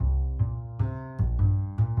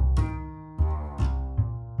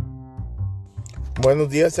Buenos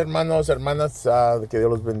días, hermanos, hermanas, que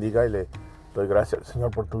Dios los bendiga y le doy gracias al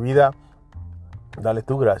Señor por tu vida. Dale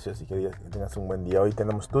tú gracias y que tengas un buen día. Hoy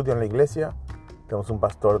tenemos estudio en la iglesia. Tenemos un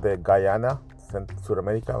pastor de Guyana,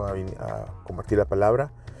 Sudamérica, va a venir a compartir la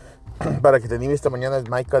palabra. Para que te anime esta mañana es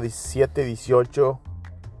Micah 17:18.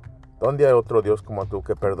 ¿Dónde hay otro Dios como tú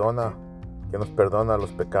que nos perdona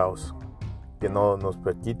los pecados, que no nos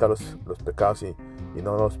quita los pecados y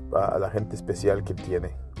no a la gente especial que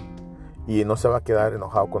tiene? Y no se va a quedar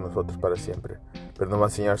enojado con nosotros para siempre, pero nos va a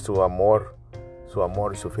enseñar su amor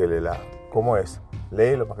y su fidelidad. ¿Cómo es?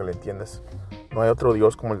 Léelo para que lo entiendas. No hay otro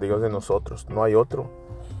Dios como el Dios de nosotros, no hay otro.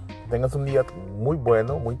 Tengas un día muy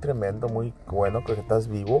bueno, muy tremendo, muy bueno, que estás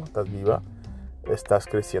vivo, estás viva, estás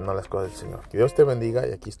creciendo en las cosas del Señor. Que Dios te bendiga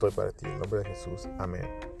y aquí estoy para ti. En nombre de Jesús, amén.